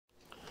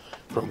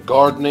From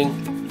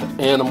gardening to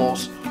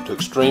animals to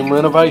extreme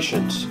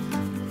renovations,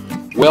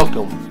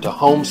 welcome to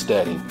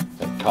Homesteading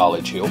at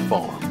College Hill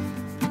Farm.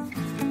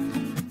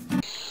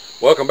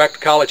 Welcome back to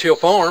College Hill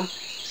Farm.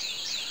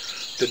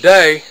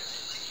 Today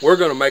we're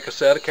going to make a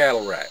set of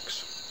cattle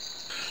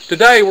racks.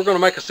 Today we're going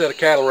to make a set of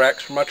cattle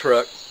racks for my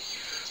truck.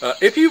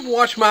 If you've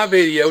watched my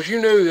videos,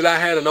 you knew that I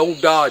had an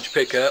old Dodge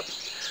pickup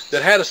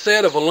that had a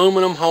set of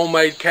aluminum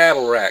homemade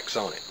cattle racks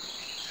on it.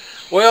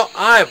 Well,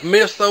 I have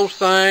missed those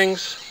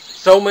things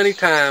so many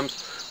times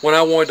when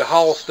I wanted to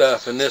haul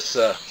stuff in this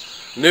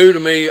new to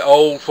me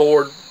old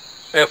Ford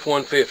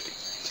F-150.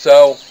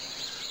 So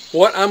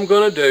what I'm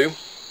going to do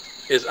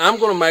is I'm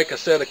going to make a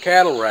set of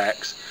cattle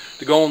racks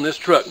to go on this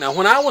truck. Now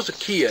when I was a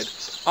kid,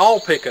 all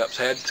pickups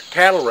had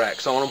cattle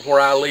racks on them where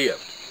I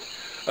lived.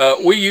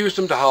 We used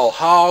them to haul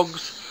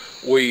hogs,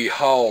 we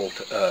hauled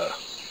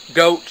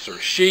goats or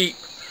sheep,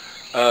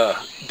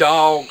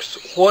 dogs,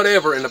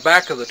 whatever in the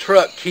back of the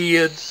truck,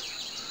 kids,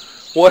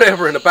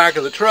 whatever in the back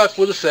of the truck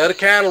with a set of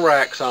cattle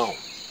racks on.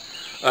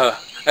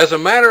 As a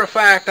matter of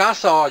fact, I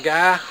saw a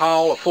guy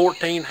haul a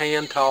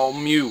 14-hand tall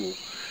mule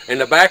in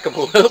the back of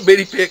a little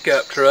bitty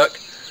pickup truck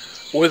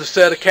with a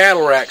set of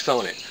cattle racks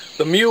on it.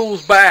 The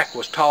mule's back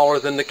was taller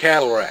than the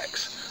cattle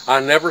racks. I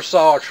never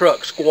saw a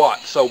truck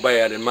squat so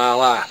bad in my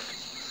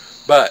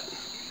life. But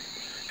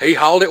he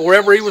hauled it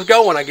wherever he was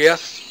going, I guess.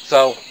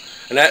 So,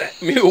 and that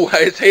mule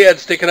had its head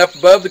sticking up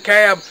above the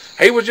cab.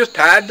 He was just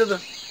tied to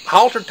the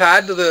halter,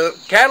 tied to the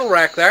cattle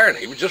rack there, and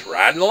he was just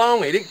riding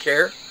along. He didn't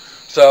care.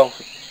 So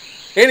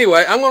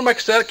anyway, I'm going to make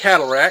a set of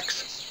cattle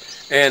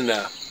racks, and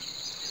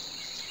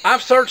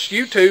I've searched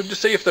YouTube to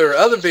see if there are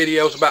other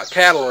videos about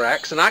cattle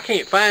racks, and I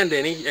can't find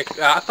any.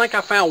 I think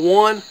I found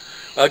one.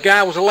 A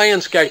guy was a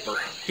landscaper.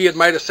 He had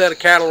made a set of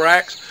cattle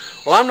racks.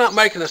 Well, I'm not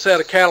making a set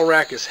of cattle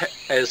rack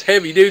as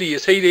heavy duty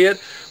as he did,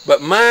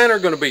 but mine are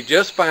going to be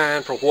just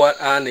fine for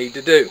what I need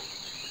to do.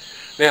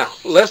 Now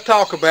let's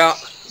talk about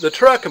the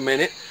truck a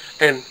minute.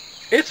 And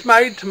it's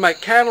made to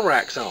make cattle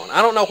racks on.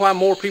 I don't know why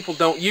more people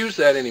don't use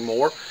that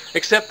anymore,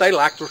 except they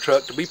like their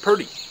truck to be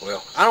pretty.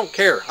 Well, I don't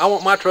care. I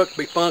want my truck to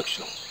be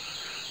functional.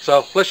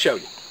 So let's show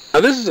you.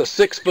 Now this is a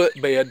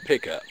 6-foot bed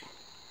pickup.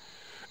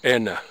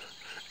 And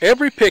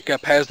every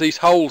pickup has these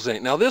holes in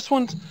it. Now this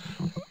one's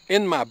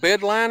in my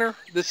bed liner.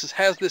 This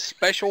has this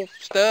special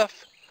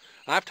stuff.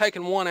 I've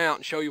taken one out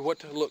and show you what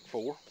to look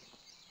for.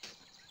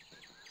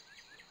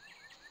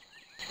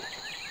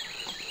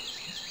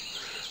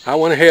 I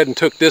went ahead and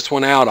took this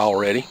one out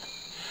already.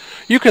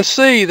 You can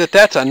see that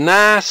that's a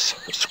nice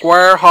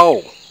square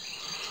hole.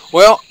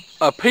 Well,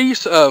 a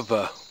piece of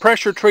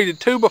pressure treated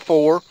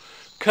 2x4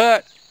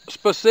 cut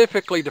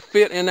specifically to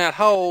fit in that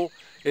hole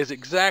is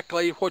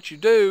exactly what you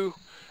do,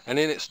 and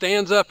then it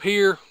stands up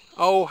here,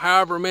 oh,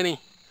 however many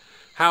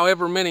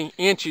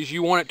inches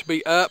you want it to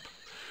be up.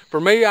 For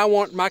me, I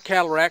want my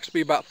cattle racks to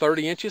be about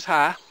 30 inches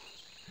high.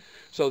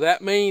 So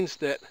that means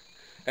that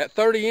at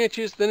 30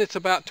 inches, then it's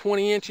about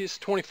 20 inches,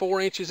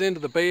 24 inches into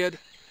the bed.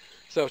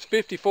 So it's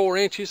 54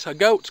 inches. A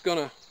goat's going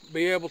to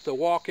be able to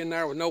walk in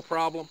there with no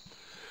problem.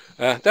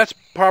 That's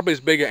probably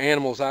as big an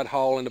animal as I'd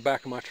haul in the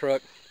back of my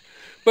truck.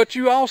 But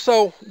there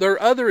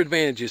are other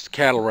advantages to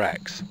cattle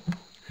racks.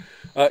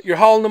 You're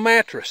hauling a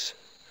mattress.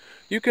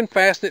 You can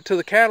fasten it to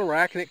the cattle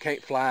rack and it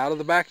can't fly out of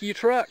the back of your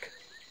truck.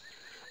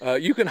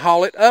 You can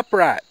haul it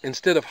upright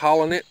instead of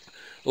hauling it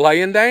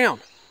laying down.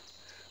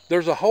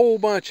 There's a whole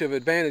bunch of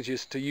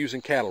advantages to using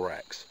cattle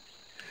racks.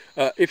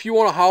 If you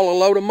want to haul a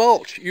load of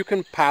mulch, you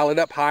can pile it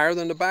up higher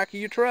than the back of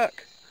your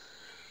truck.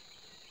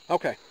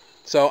 Okay,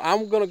 so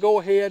I'm going to go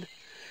ahead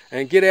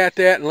and get at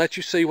that and let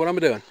you see what I'm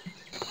doing.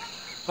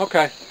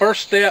 Okay,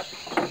 first step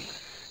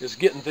is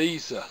getting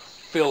these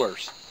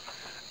fillers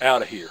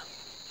out of here.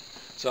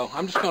 So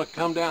I'm just going to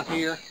come down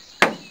here,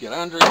 get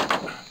under it,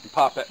 and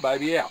pop that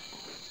baby out.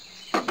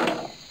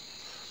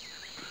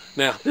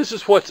 Now, this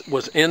is what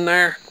was in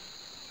there.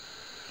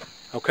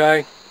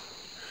 Okay,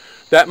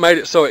 that made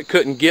it so it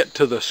couldn't get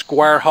to the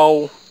square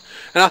hole.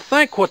 And I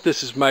think what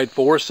this is made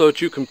for is so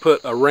that you can put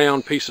a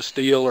round piece of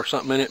steel or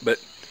something in it, but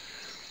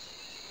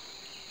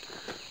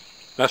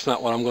that's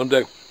not what I'm going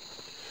to do.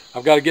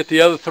 I've got to get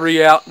the other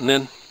 3 out and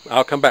then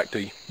I'll come back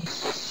to you.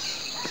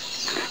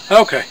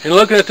 Okay, and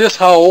looking at this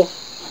hole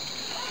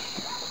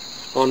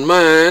on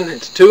mine,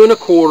 it's 2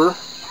 1/4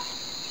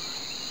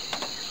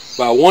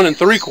 by 1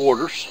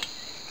 3/4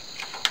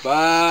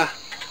 by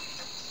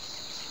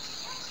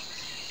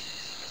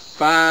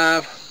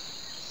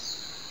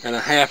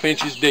 5.5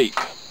 inches deep.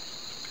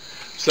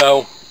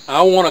 So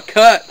I want to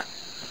cut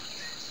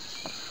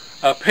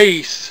a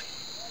piece.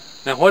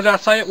 Now what did I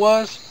say it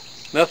was?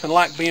 Nothing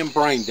like being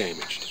brain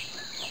damaged.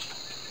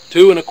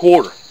 2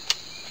 1/4.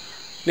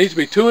 Needs to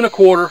be 2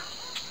 1/4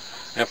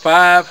 and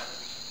 5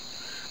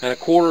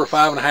 1/4 or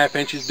 5.5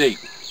 inches deep.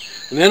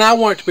 And then I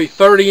want it to be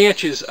 30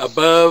 inches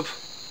above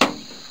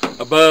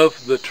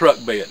the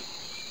truck bed.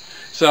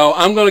 So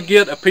I'm going to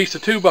get a piece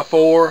of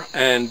 2x4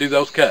 and do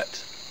those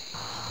cuts.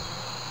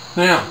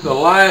 Now, the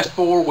last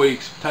 4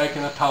 weeks have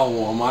taken a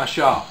toll on my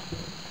shop.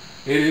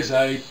 It is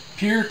a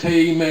pure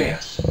T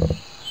mess.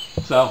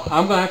 So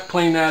I'm going to have to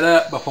clean that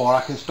up before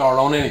I can start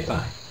on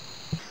anything.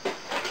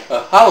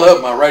 I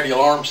love my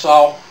radial arm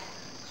saw.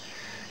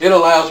 It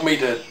allows me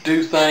to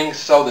do things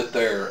so that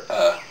they're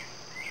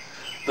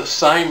the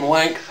same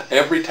length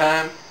every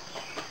time.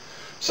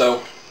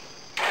 So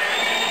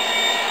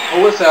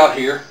pull this out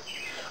here.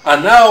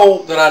 I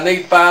know that I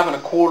need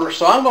 5 1/4,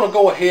 so I'm going to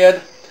go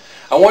ahead.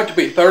 I want it to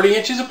be 30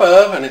 inches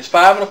above, and it's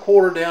 5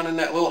 1/4 down in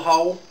that little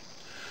hole.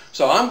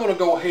 So I'm going to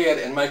go ahead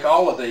and make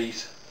all of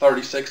these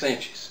 36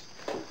 inches.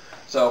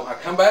 So I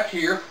come back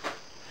here,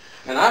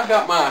 and I've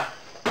got my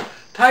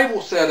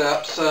table set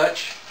up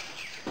such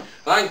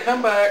that I can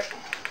come back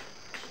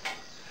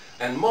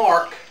and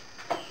mark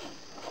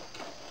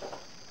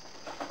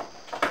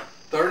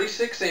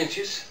 36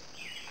 inches,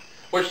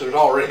 which there's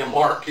already a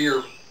mark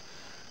here,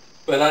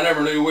 but I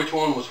never knew which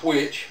one was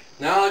which.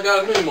 Now I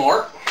got a new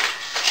mark,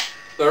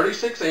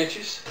 36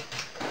 inches,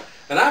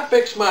 and I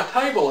fixed my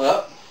table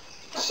up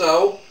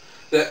so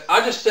that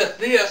I just set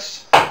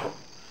this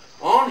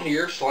on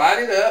here,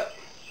 slide it up,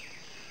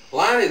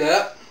 line it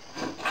up,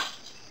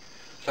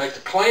 take the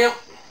clamp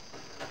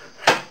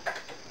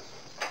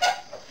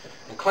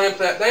and clamp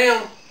that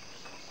down,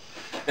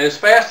 and as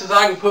fast as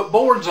I can put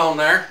boards on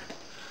there,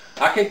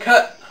 I can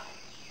cut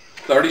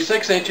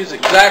 36 inches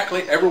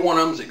exactly. Every one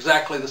of them is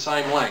exactly the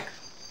same length.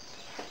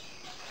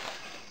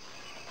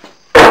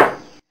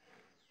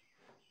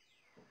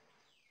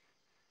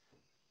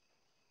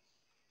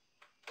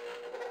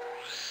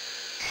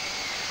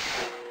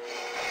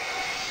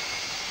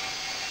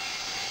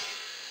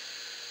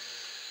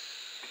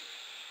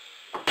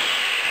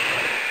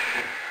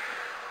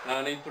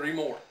 I need 3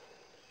 more.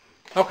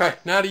 Okay,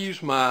 now to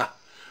use my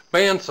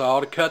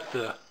bandsaw to cut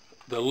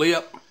the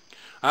lip.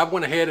 I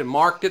went ahead and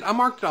marked it. I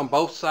marked it on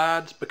both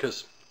sides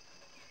because,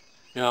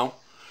 you know,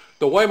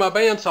 the way my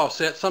bandsaw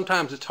sets,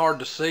 sometimes it's hard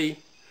to see.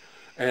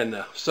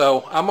 And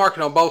so I mark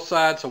it on both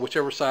sides, so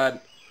whichever side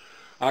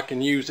I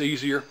can use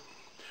easier.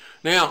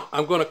 Now,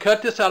 I'm going to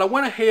cut this out. I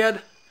went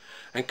ahead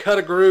and cut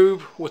a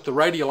groove with the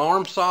radial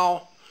arm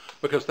saw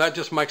because that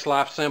just makes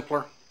life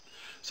simpler.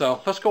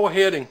 So let's go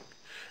ahead and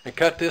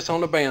cut this on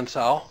the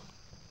bandsaw.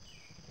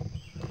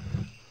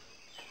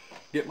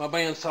 Get my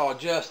bandsaw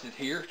adjusted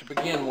here to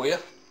begin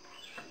with,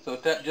 so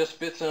that just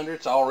fits under.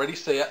 It's already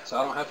set, so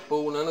I don't have to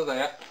pull none of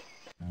that.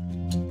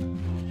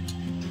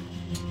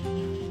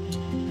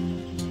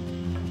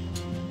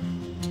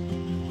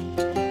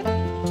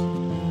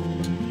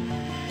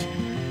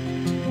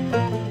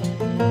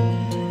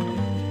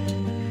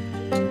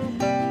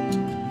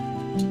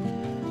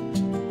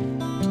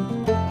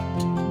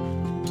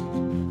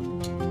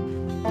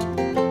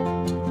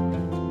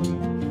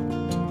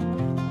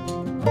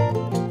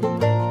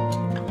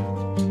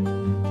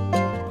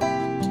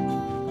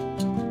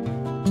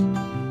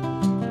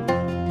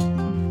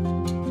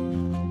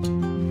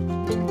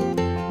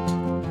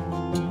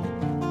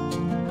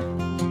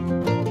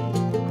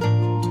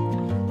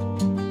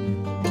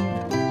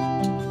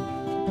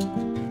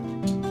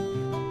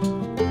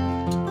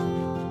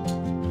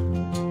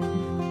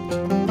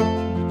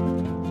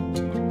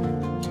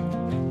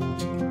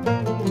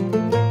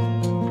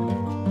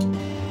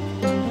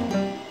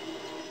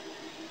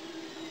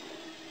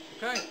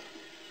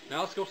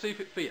 Now let's go see if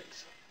it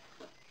fits.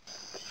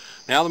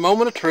 Now the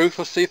moment of truth,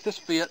 let's see if this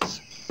fits.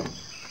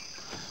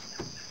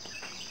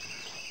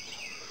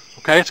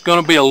 Okay, it's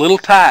going to be a little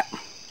tight.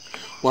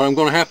 What I'm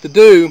going to have to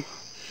do,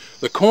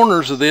 the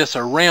corners of this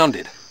are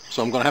rounded,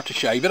 so I'm going to have to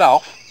shave it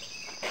off,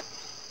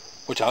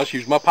 which I'll just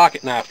use my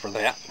pocket knife for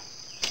that.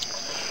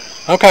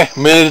 Okay, a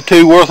minute or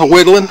two worth of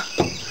whittling.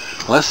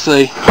 Let's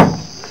see.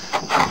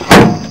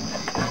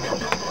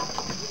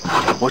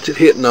 What's it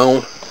hitting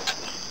on?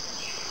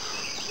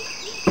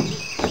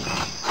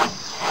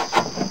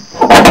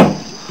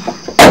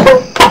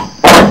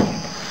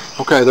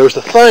 Okay, there's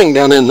a thing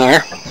down in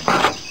there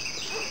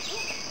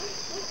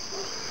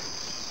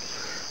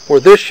where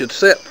this should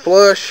set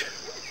flush,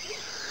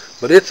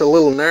 but it's a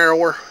little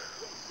narrower.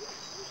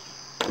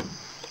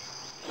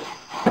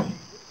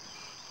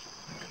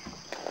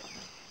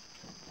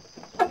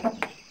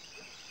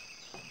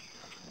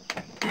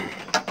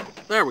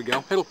 There we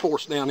go. It'll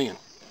force down in,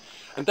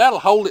 and that'll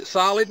hold it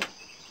solid.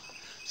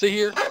 See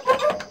here?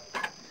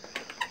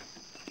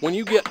 When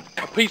you get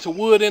a piece of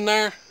wood in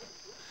there,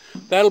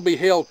 that'll be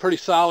held pretty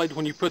solid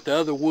when you put the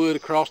other wood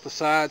across the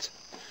sides.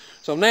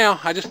 So now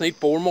I just need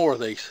 4 more of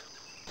these.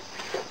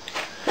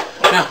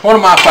 Now, one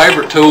of my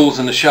favorite tools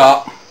in the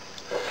shop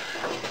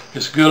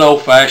is a good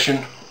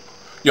old-fashioned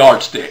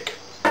yardstick.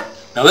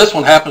 Now this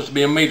one happens to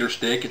be a meter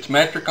stick. It's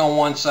metric on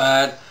one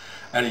side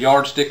and a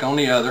yardstick on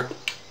the other.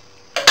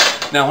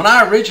 Now when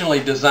I originally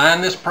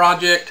designed this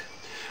project,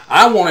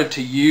 I wanted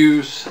to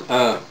use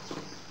the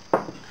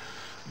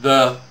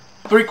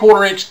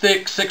 3/4 inch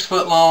thick, 6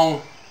 foot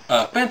long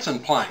fencing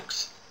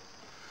planks.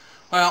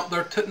 Well,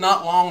 they're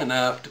not long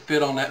enough to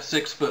fit on that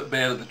 6 foot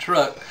bed of the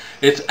truck.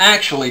 It's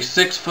actually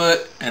 6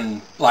 foot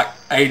and like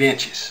 8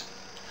 inches.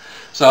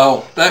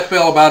 So that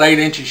fell about 8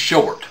 inches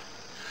short.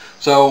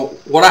 So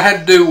what I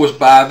had to do was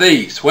buy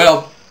these.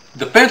 Well,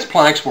 the fence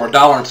planks were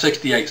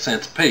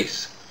 $1.68 a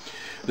piece.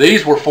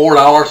 These were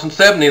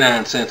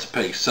 $4.79 a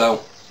piece,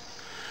 so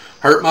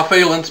hurt my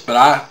feelings, but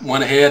I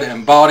went ahead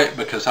and bought it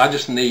because I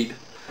just need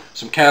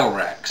some cattle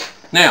racks.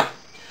 Now,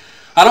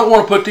 I don't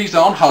want to put these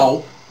on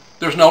whole.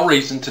 There's no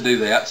reason to do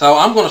that, so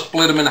I'm going to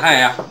split them in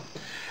half.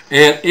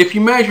 And if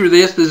you measure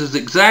this, this is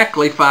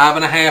exactly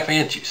 5.5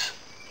 inches.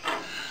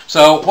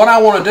 So what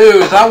I want to do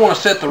is I want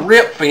to set the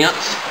rip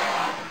fence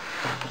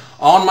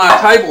on my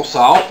table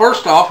saw.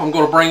 First off, I'm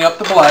going to bring up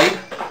the blade.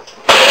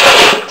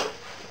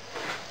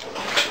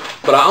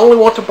 But I only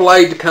want the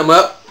blade to come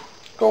up.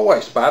 Go away,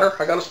 spider.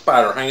 I got a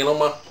spider hanging on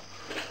my...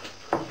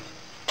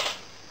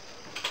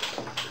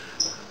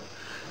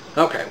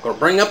 Okay, I'm going to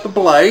bring up the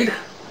blade.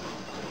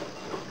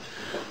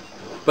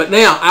 But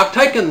now I've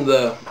taken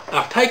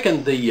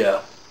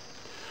the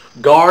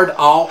guard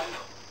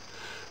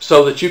off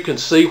so that you can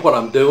see what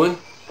I'm doing.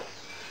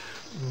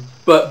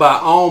 But by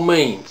all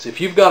means, if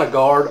you've got a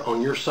guard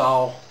on your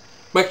saw,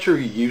 make sure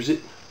you use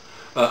it.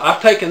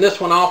 I've taken this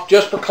one off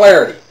just for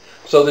clarity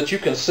so that you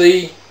can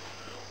see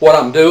what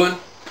I'm doing.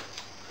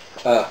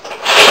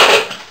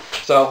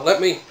 So let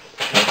me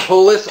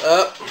pull this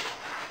up,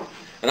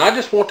 and I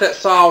just want that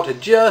saw to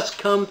just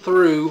come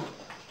through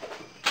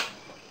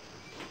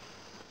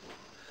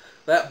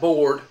that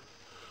board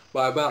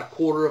by about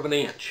 1/4 of an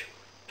inch.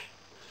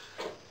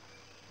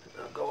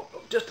 I'll go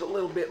up just a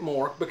little bit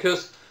more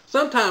because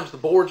sometimes the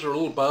boards are a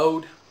little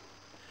bowed,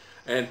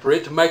 and for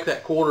it to make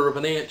that 1/4 of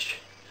an inch,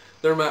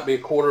 there might be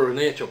 1/4 of an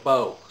inch of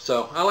bow.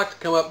 So I like to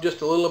come up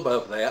just a little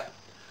above that.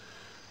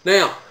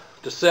 Now,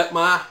 to set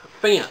my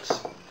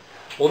fence.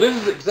 Well, this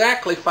is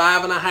exactly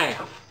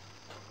 5.5.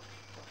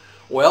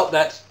 Well,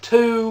 that's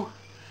 2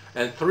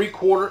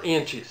 3/4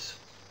 inches.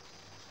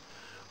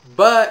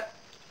 But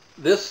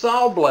this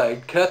saw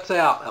blade cuts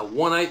out a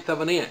 1/8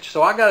 of an inch.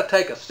 So I got to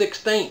take a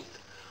 1/16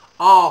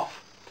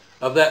 off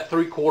of that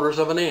 3/4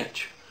 of an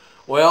inch.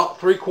 Well,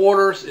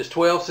 3/4 is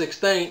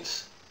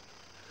 12/16.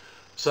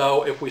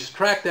 So if we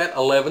subtract that,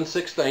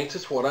 11/16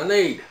 is what I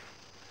need.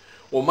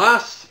 Well,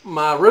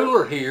 my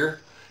ruler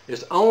here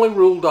is only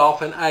ruled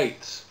off in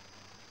eighths.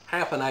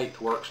 1/2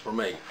 eighth works for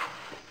me.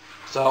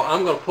 So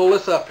I'm going to pull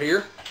this up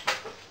here.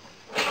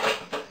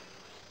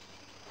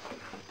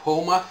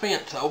 Pull my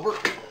fence over.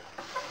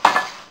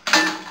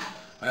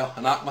 Well,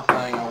 I knocked my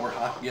thing over.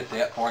 I forget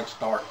that before I can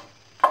start.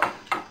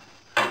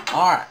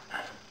 Alright.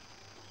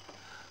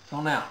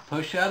 So now,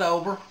 push that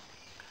over.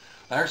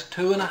 There's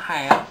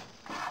 2.5.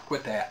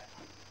 Quit that.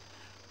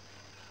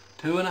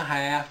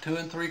 2.5, 2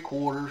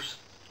 3/4.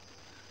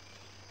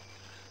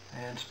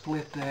 And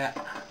split that.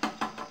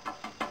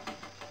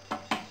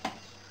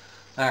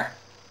 There.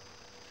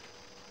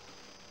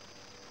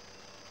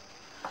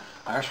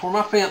 There's where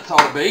my fence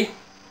ought to be.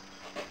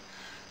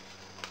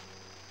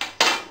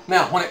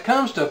 Now, when it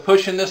comes to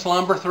pushing this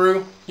lumber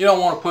through, you don't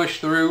want to push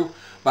through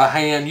by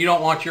hand. You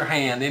don't want your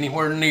hand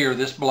anywhere near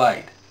this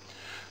blade.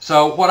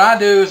 So what I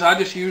do is I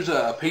just use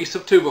a piece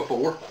of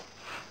 2x4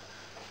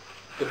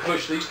 to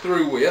push these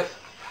through with.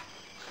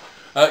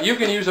 You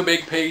can use a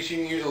big piece, you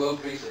can use a little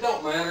piece, it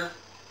don't matter.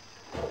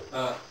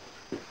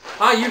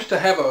 I used to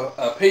have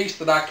a piece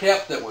that I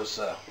kept that was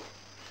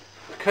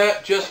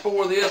cut just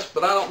for this,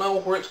 but I don't know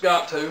where it's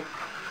got to.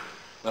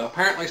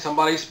 Apparently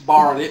somebody's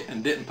borrowed it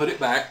and didn't put it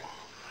back.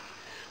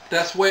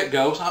 That's the way it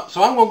goes.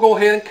 So I'm going to go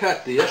ahead and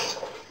cut this.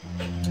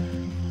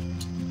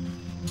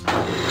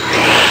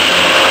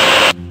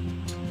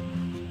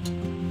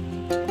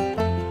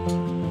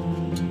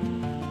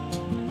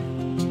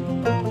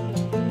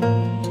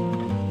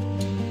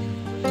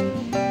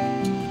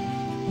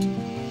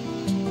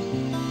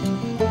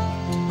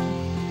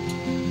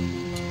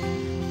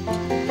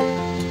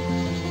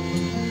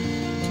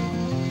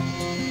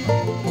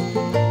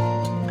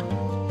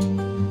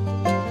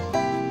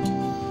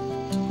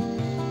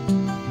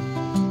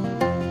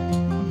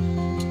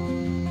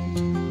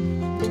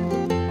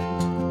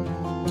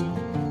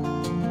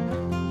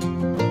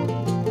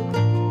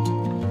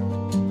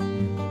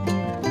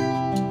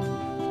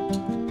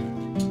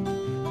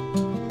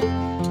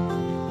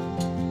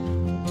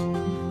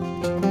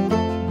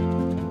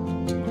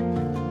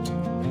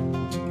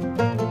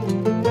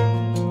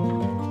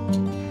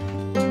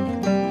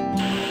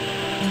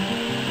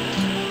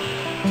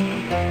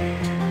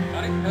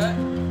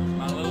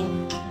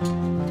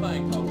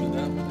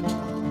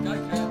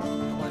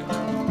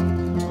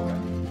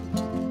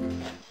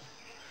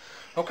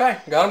 Okay,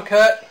 got them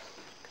cut.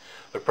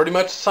 They're pretty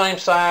much the same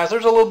size.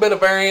 There's a little bit of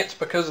variance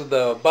because of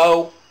the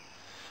bow,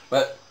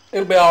 but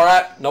it'll be all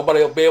right.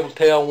 Nobody will be able to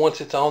tell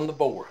once it's on the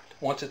board,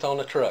 once it's on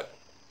the truck.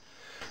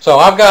 So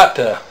I've got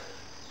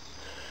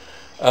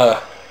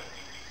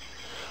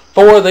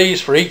 4 of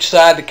these for each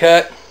side to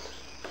cut,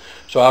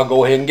 so I'll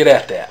go ahead and get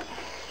at that.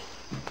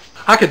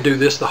 I could do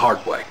this the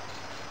hard way,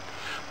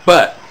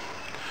 but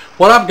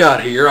what I've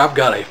got here, I've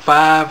got a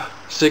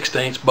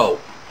 5/16 bolt.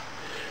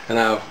 And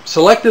I've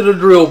selected a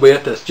drill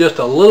bit that's just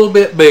a little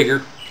bit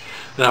bigger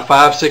than a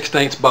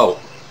 5/16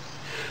 bolt.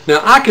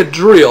 Now I could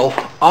drill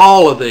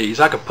all of these.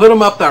 I could put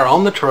them up there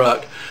on the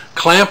truck,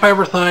 clamp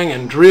everything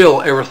and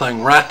drill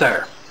everything right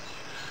there.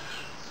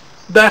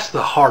 That's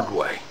the hard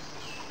way.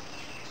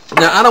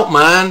 Now I don't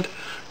mind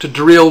to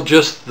drill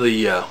just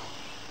the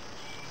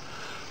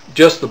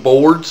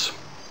boards.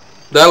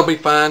 That'll be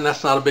fine.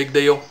 That's not a big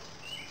deal.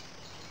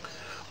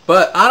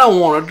 But I don't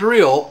want to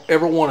drill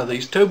every one of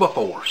these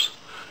 2x4s.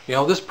 You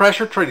know, this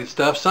pressure treated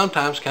stuff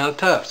sometimes kind of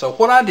tough. So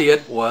what I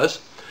did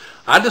was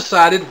I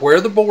decided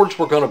where the boards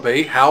were going to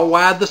be, how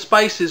wide the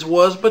spaces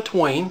was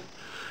between.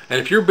 And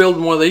if you're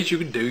building one of these, you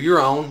can do your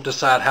own,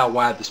 decide how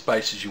wide the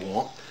spaces you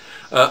want.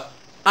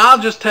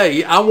 I'll just tell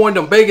you, I wanted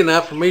them big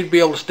enough for me to be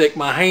able to stick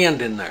my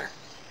hand in there.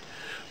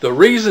 The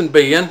reason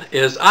being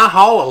is I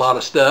haul a lot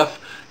of stuff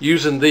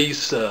using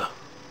these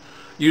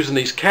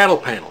cattle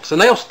panels,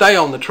 and they'll stay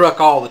on the truck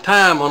all the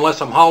time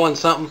unless I'm hauling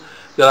something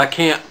that I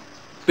can't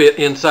fit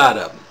inside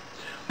of them.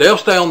 They'll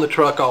stay on the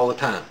truck all the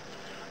time.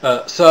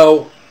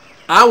 So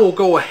I will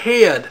go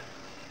ahead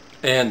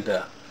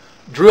and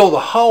drill the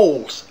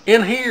holes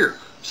in here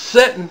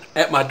sitting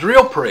at my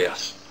drill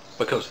press,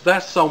 because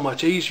that's so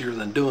much easier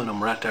than doing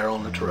them right there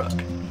on the truck.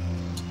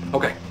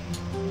 Okay.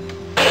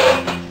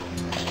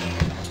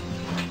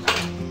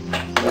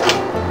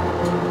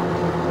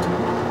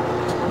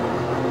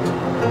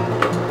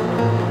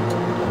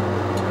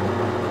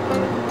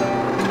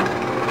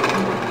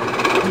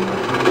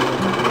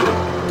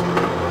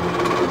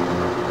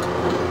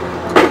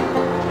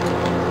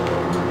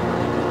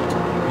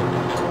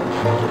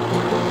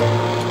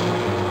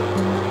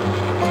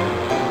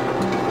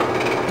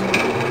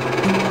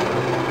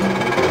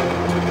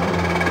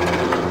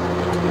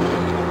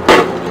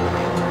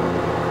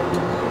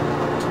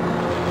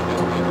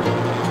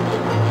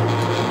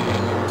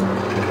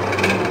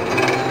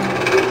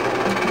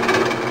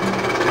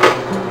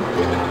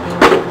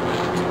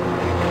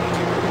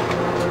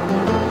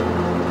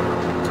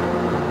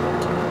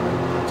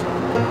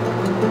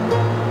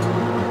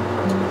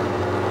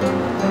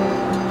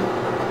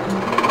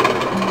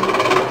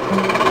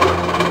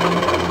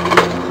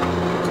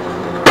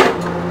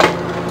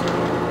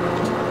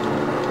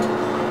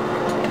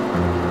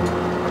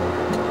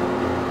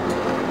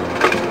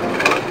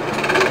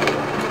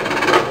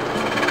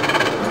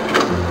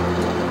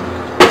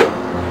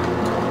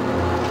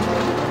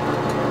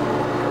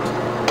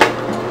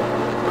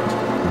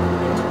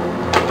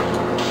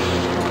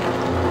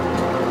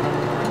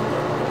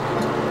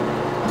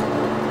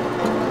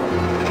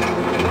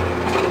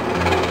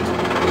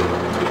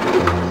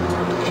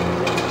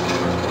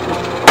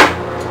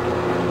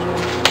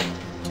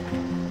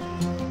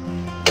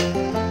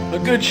 A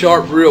good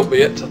sharp drill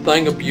bit's a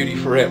thing of beauty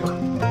forever.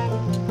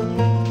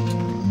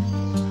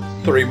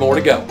 3 more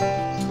to go.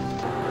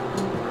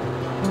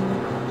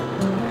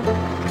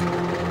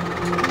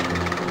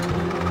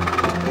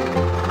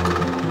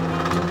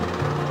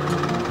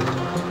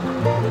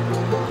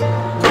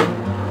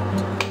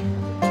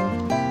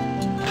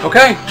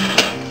 Okay,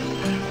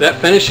 that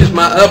finishes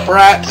my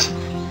uprights.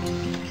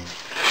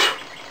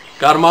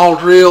 Got them all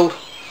drilled,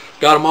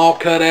 got them all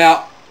cut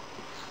out.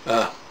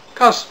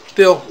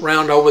 Still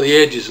round over the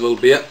edges a little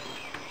bit,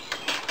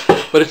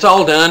 but it's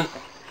all done.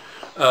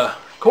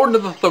 According to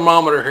the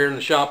thermometer here in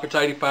the shop, it's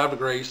 85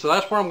 degrees, so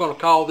that's where I'm going to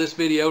call this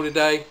video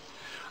today.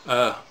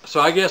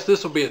 So I guess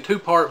this will be a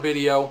 2-part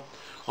video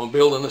on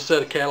building a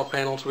set of cattle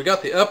panels. We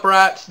got the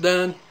uprights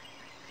done.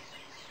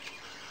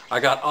 I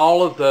got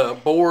all of the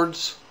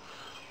boards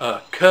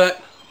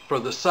cut for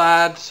the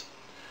sides,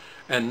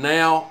 and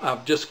now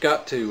I've just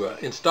got to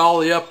install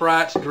the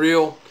uprights,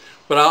 drill,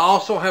 but I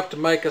also have to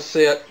make a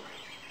set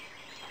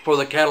for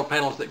the cattle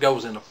panels that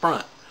goes in the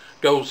front,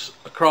 goes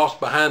across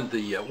behind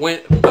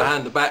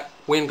the back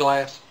wind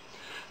glass.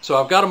 So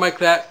I've got to make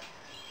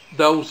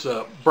those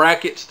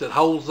brackets that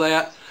holds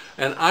that,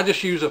 and I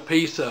just use a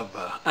piece of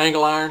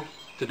angle iron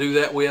to do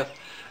that with,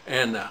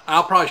 and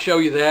I'll probably show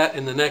you that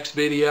in the next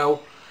video,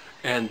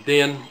 and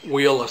then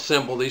we'll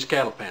assemble these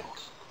cattle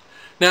panels.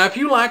 Now if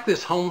you like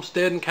this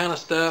homesteading kind of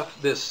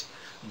stuff, this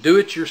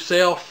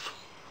do-it-yourself,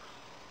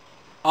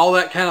 all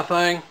that kind of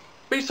thing,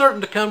 be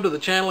certain to come to the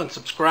channel and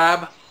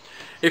subscribe.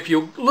 If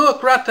you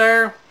look right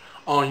there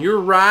on your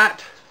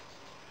right,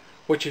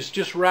 which is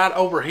just right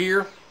over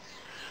here,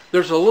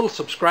 there's a little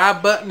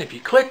subscribe button. If you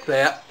click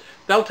that,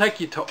 that'll take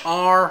you to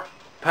our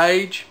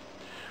page.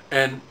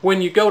 And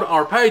when you go to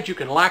our page, you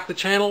can like the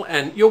channel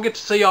and you'll get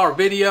to see our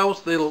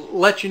videos. It'll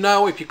let you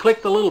know if you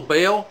click the little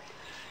bell.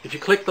 If you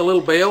click the little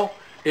bell,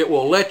 it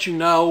will let you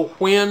know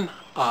when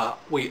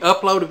we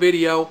upload a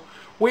video.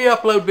 We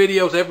upload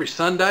videos every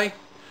Sunday.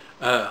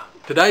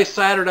 Today's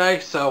Saturday,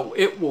 so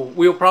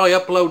we'll probably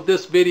upload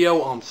this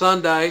video on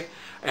Sunday,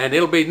 and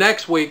it'll be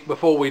next week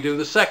before we do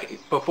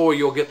before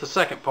you'll get the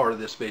second part of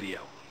this video.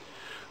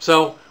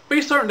 So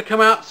be certain to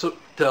come out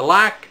to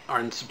like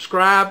and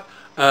subscribe.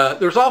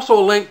 There's also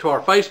a link to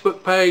our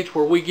Facebook page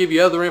where we give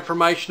you other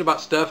information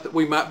about stuff that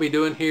we might be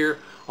doing here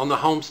on the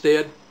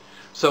homestead.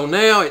 So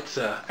now it's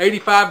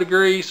 85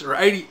 degrees, or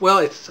 80, well,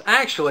 it's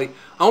actually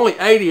only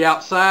 80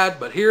 outside,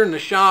 but here in the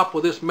shop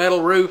with this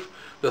metal roof,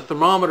 the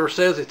thermometer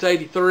says it's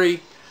 83,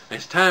 and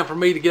it's time for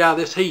me to get out of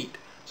this heat.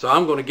 So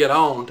I'm going to get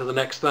on to the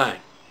next thing.